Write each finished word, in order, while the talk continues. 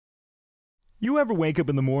You ever wake up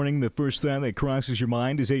in the morning, the first thought that crosses your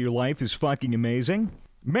mind is that your life is fucking amazing?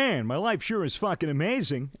 Man, my life sure is fucking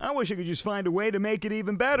amazing. I wish I could just find a way to make it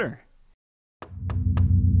even better.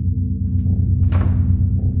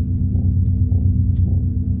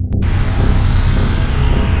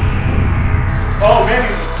 Oh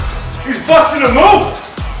man, he's busting a move!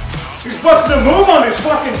 He's busting a move on his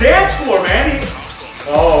fucking dance floor, man!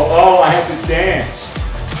 I have to dance.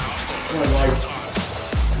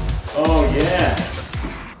 Oh yeah.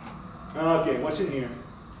 Okay, what's in here?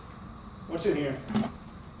 What's in here?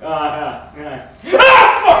 Fuck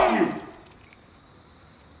you!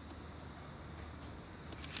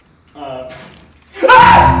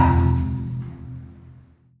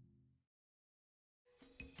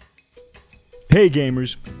 Hey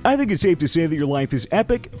gamers, I think it's safe to say that your life is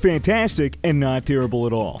epic, fantastic, and not terrible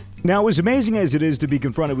at all. Now, as amazing as it is to be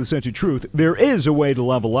confronted with such a truth, there is a way to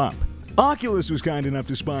level up. Oculus was kind enough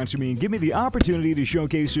to sponsor me and give me the opportunity to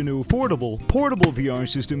showcase a new affordable, portable VR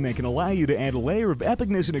system that can allow you to add a layer of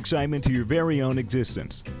epicness and excitement to your very own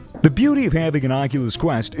existence. The beauty of having an Oculus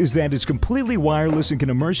Quest is that it's completely wireless and can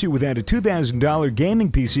immerse you without a $2,000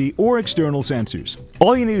 gaming PC or external sensors.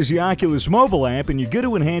 All you need is the Oculus mobile app and you're good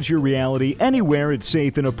to enhance your reality anywhere it's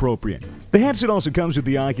safe and appropriate. The headset also comes with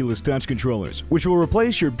the Oculus Touch controllers, which will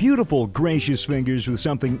replace your beautiful, gracious fingers with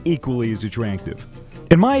something equally as attractive.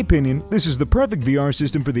 In my opinion, this is the perfect VR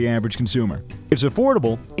system for the average consumer. It's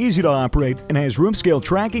affordable, easy to operate, and has room-scale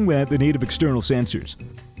tracking without the need of external sensors.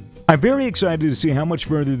 I'm very excited to see how much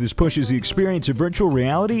further this pushes the experience of virtual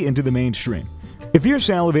reality into the mainstream. If you're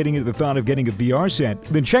salivating at the thought of getting a VR set,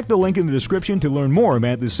 then check the link in the description to learn more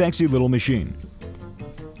about this sexy little machine.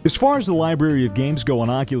 As far as the library of games go on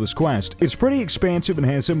Oculus Quest, it's pretty expansive and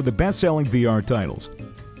has some of the best-selling VR titles.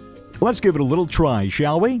 Let's give it a little try,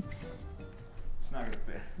 shall we?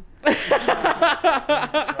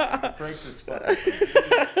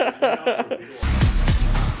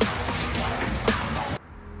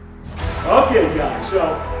 Okay guys, so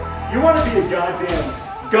you want to be a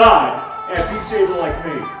goddamn god at Beat Saber like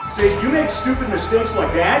me. See, you make stupid mistakes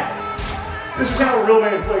like that, this is how a real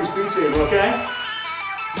man plays Beat Saber, okay?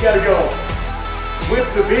 You gotta go with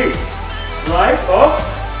the beat, right? Oh,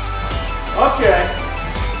 okay.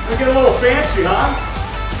 We get a little fancy, huh?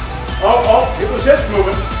 Oh, it was this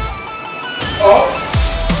moving.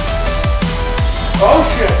 Oh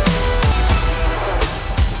shit.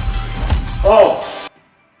 Oh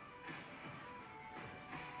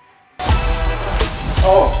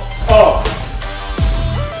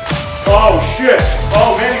shit.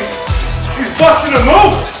 Oh man, he's busting a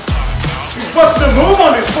move. He's busting a move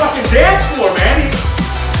on his fucking dance floor, man.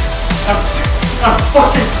 I'm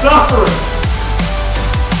fucking suffering.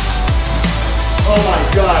 Oh my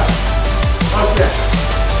god. Okay.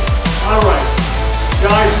 Alright.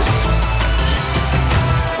 Guys,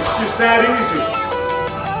 it's just that easy.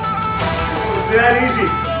 It's that easy.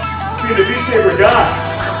 Being a Beat Saber guy.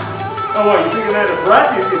 Oh what, you think I'm out of breath?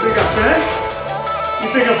 You think I'm finished? You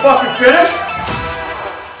think I'm fucking finished?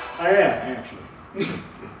 I am, actually.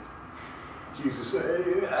 Jesus.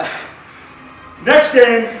 Next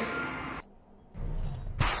game.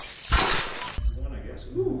 One, I guess.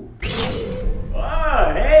 Ooh.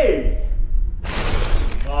 Ah, hey.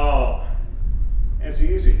 Oh. That's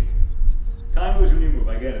easy. Time moves when you move,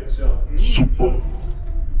 I get it. So. Super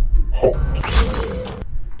hot.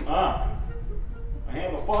 Ah. I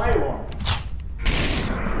have a firearm.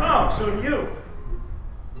 Oh, so do you.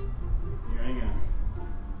 Here, hang on.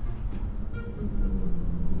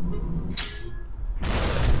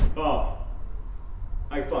 Oh.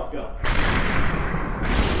 I fucked up.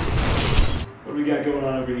 What do we got going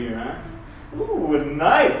on over here, huh? Ooh, a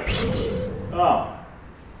knife. Oh.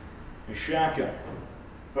 A shotgun.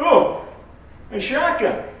 Oh! A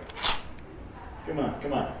shotgun! Come on,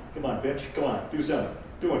 bitch. Come on, do something.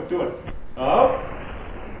 Do it. Oh!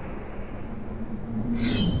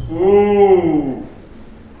 Ooh!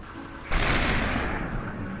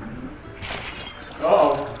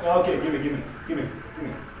 Uh-oh. Okay, give me.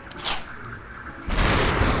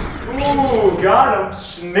 Ooh, got him.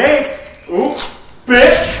 Snake! Ooh,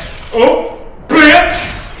 bitch! Oh, bitch!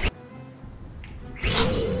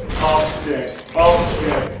 Oh, dead. Oh,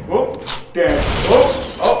 dead. Oh, dead.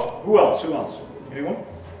 Oh, who else? Anyone?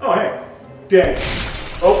 Oh, hey. Dead.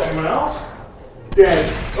 Oh, anyone else? Dead.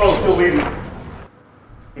 Oh, deleted.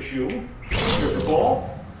 A shoe. Stripper ball.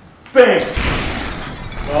 Bang!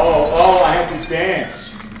 Oh, I have to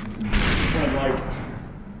dance. I'm like,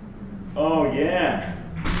 oh, yeah.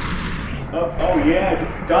 Oh,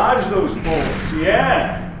 yeah. Dodge those bullets.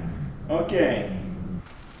 Yeah. Okay.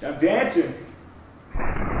 I'm dancing.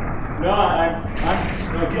 No, I'm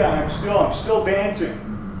Okay, I'm still dancing.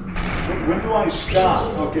 When do I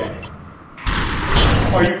stop? Okay.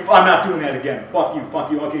 I'm not doing that again. Fuck you,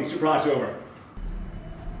 fuck you. Okay, super hot's over.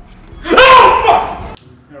 Oh, fuck!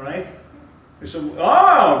 Alright. There's some,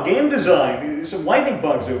 game design. There's some lightning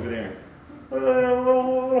bugs over there.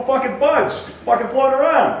 Little fucking bugs. Just fucking floating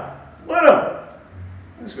around. Let them.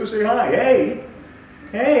 Let's go say hi. Hey.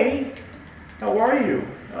 Hey. How are you?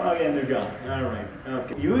 Oh, yeah, they're gone. Alright.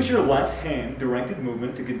 Okay. Use your left hand directed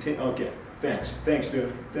movement to continue. Okay. Thanks. Thanks,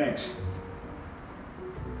 dude. Thanks.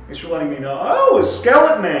 Thanks for letting me know. Oh, a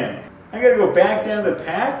skeleton man. I gotta go back down the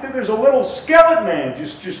path. Dude, there's a little skeleton man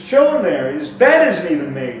just chilling there. His bed isn't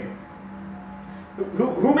even made.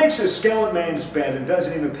 Who makes a skeleton man's bed and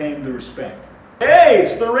doesn't even pay him the respect? Hey,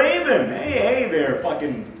 it's the Raven. Hey there,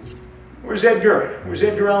 fucking. Where's Edgar? Where's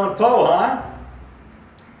Edgar Allan Poe, huh?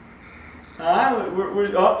 Huh?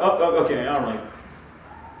 Okay, all right.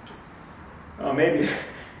 Oh, maybe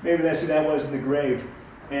that's who that was in the grave.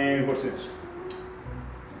 And what's this?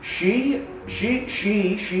 She's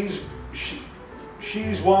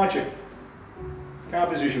watching.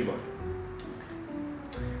 Composition book.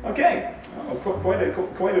 Okay. Oh,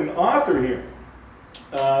 quite an author here.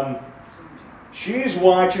 She's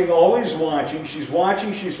watching, always watching. She's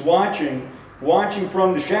watching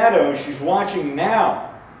from the shadows. She's watching now.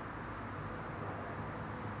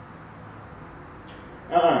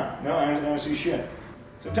 No, I don't see shit.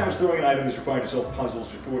 Sometimes throwing an item is required to solve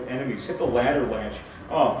puzzles or thwart enemies. Hit the ladder latch.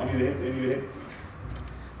 Oh, I need to hit.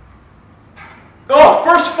 Oh,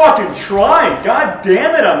 first fucking try! God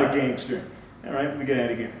damn it, I'm a gangster. Alright, let me get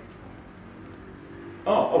out of here.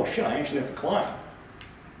 Oh shit, I actually have to climb.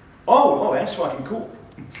 Oh, that's fucking cool.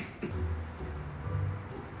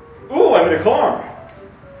 Ooh, I'm in a car.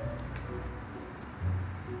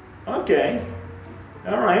 Okay.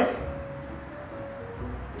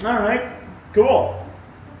 Alright, cool.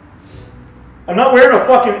 I'm not wearing a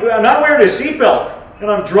seatbelt, and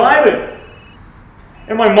I'm driving.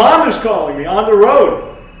 And my mom is calling me on the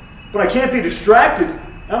road. But I can't be distracted.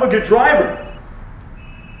 I'm a good driver.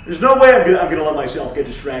 There's no way I'm gonna let myself get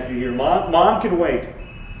distracted here. Mom can wait.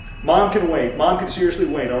 Mom can wait. Mom can seriously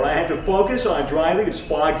wait. All right, I have to focus on driving. It's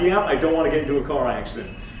foggy out. I don't want to get into a car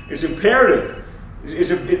accident. It's imperative. It's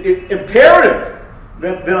imperative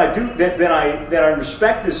that I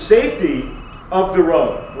respect the safety of the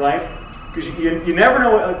road, right? Because you never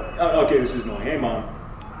know. Okay, this is annoying. Hey, Mom.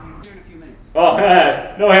 Oh,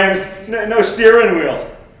 no steering wheel.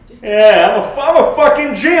 Yeah, I'm a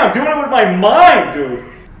fucking G. I'm doing it with my mind, dude.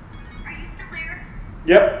 Are you still there?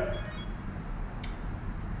 Yep.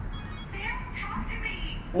 Sam, talk to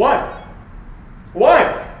me. What?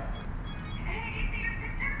 Hey, is your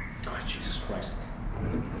sister? Oh, Jesus Christ.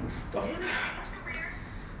 Still there?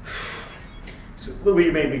 So, look what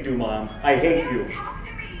you made me do, Mom. I hate you. Talk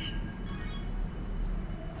to me.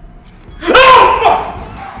 Oh, fuck!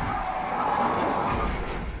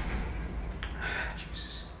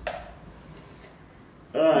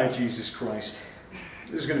 Jesus Christ.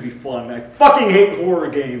 This is gonna be fun. I fucking hate horror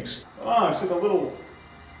games. Oh, it's like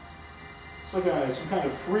some kind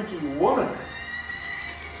of freaky woman.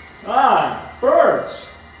 Birds.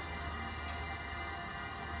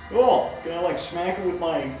 Cool. Can I smack it with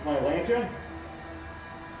my lantern?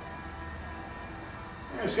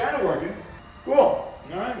 Yeah, it's kind of working. Cool.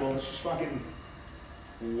 Alright, well, let's just fucking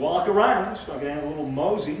walk around. Let's fucking have a little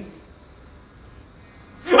mosey.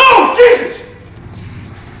 Oh, Jesus!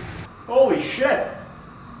 Holy shit!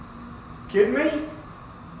 Kidding me?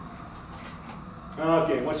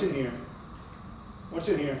 Okay, what's in here? Fuck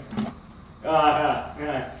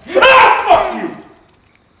you!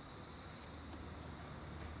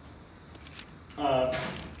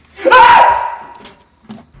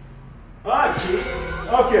 Gee.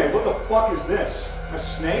 Okay, what the fuck is this? A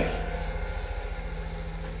snake?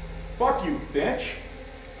 Fuck you, bitch.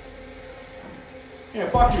 Yeah,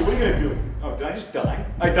 fuck you, what are you gonna do? Oh, did I just die?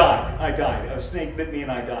 I died. A snake bit me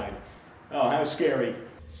and I died. Oh, how scary.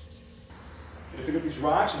 Can I pick up these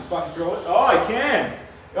rocks and fucking throw it? Oh, I can!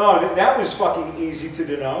 Oh, that was fucking easy to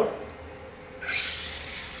denote.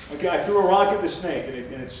 Okay, I threw a rock at the snake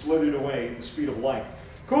and it slithered away at the speed of light.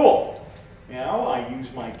 Cool! Now I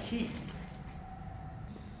use my key.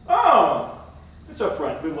 Oh! It's a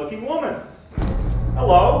friendly looking woman.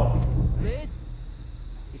 Hello? Liz?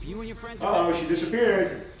 If you and your friends are Uh-oh, she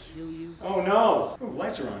disappeared. kill you. Oh no. Ooh,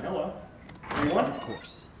 lights are on. Hello. Anyone? Of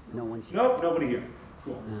course. No one's here. Nope, nobody here.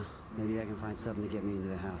 Cool. Maybe I can find something to get me into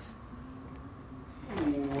the house.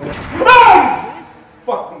 Ah! Liz?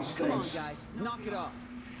 Fuck these Come on, things. guys. Knock it off.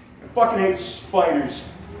 I fucking hate spiders.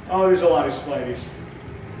 Oh, there's a lot of spiders.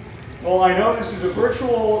 Well, I know this is a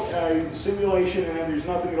virtual simulation and there's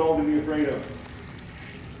nothing at all to be afraid of.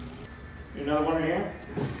 Another one in here?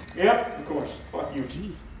 Yep, of course. Fuck you.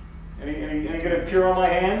 Any gonna appear on my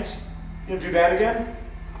hands? You gonna do that again?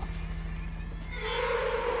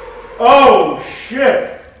 Oh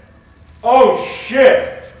shit! Oh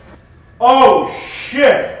shit! Oh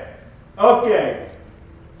shit! Okay.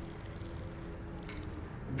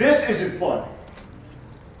 This isn't fun.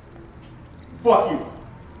 Fuck you.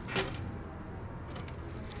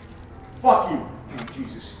 Fuck you. Oh,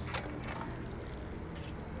 Jesus.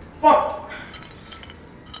 Fuck.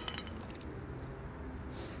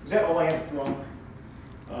 Is that all I have to throw?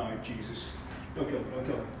 Oh, Jesus. Don't kill me, don't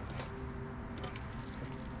kill me.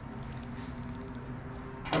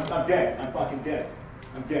 I'm dead. I'm fucking dead.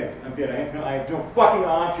 I'm dead. I'm dead. I have no fucking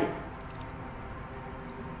option.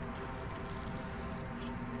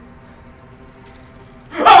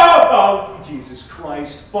 Oh, Jesus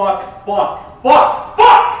Christ. Fuck, fuck, fuck,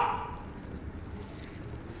 fuck!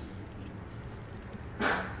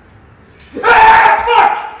 Ah,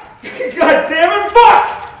 fuck! God damn it, fuck!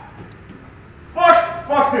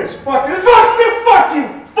 Fuck this, fuck this, fuck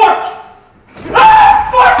you, fuck! Ah,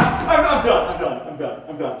 fuck!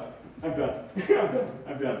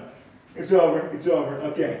 I'm done. It's over,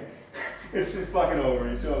 okay. It's fucking over,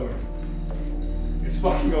 it's over. It's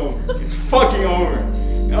fucking over.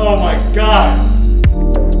 Oh my God!